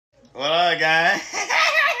What up, guys?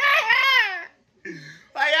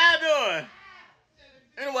 How y'all doing?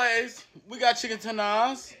 Anyways, we got chicken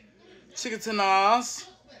tenas. Chicken tenas.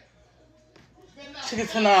 Chicken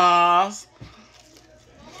tenas.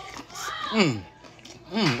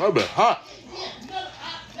 That bit hot.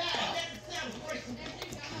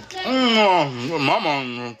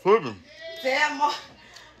 Mama cooking.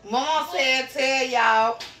 Mama said tell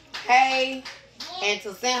y'all, hey, and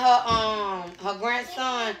to send her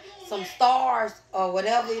grandson some stars or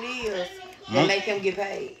whatever it is to make him get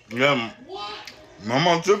paid. Yeah,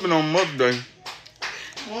 Mama tripping on Mother's Day.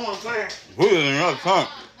 Mama saying, Put it in your trunk.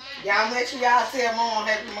 y'all make sure y'all tell Mama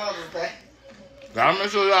Happy Mother's Day. Gotta make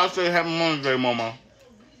sure y'all say Happy Mother's Day, Mama.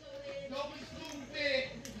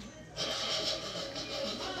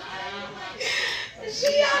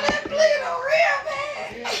 She on that glitter real bad.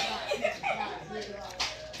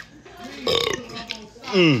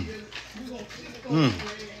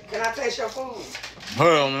 Can I taste your food?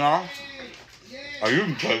 Hell no. Oh, you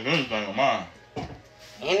can taste anything of mine.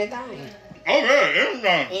 Anything. Oh yeah,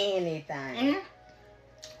 anything. Anything.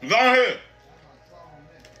 Go ahead.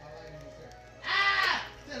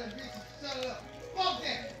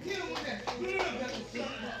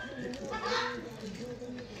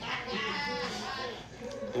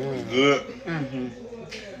 Good. I'm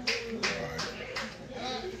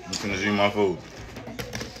gonna eat my food.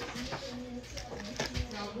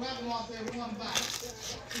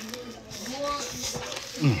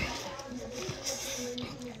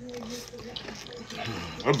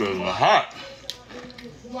 That bitch is hot.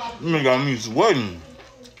 You got me sweating.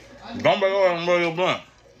 Don't back over and roll your blunt.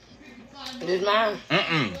 This mine?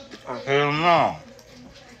 Hell no.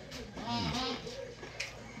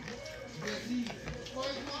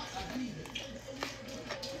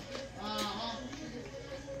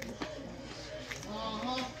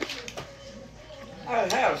 I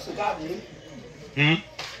have a cigar with you.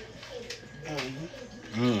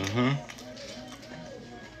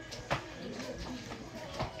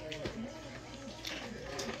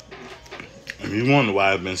 And you wonder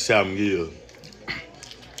why it's been 7 years.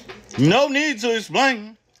 No need to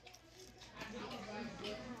explain.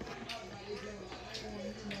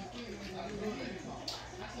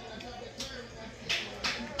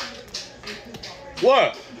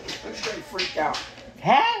 What? I'm straight freaked out.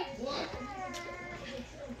 Huh?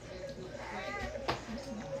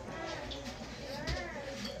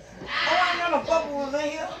 Oh, I know the bubble was in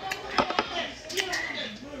here.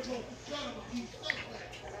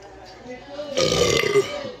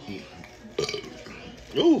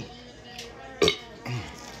 Ooh.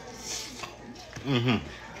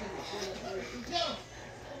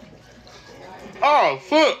 Oh,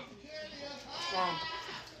 shit.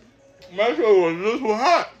 Make sure it was this was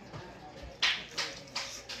hot.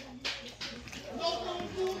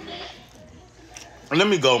 Let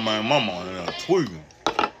me go, man. Mama on there tweaking.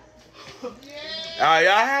 Alright,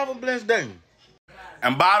 y'all have a blessed day.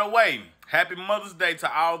 And by the way, happy Mother's Day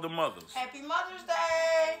to all the mothers. Happy Mother's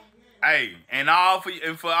Day. Hey, and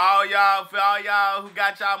for all y'all who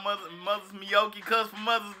got y'all mother's Miyoki cuss for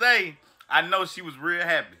Mother's Day, I know she was real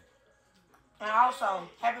happy. And also,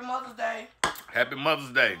 Happy Mother's Day. Happy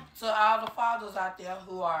Mother's Day. To all the fathers out there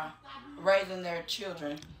who are raising their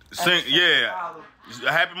children. Yeah.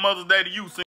 Happy Mother's Day to you.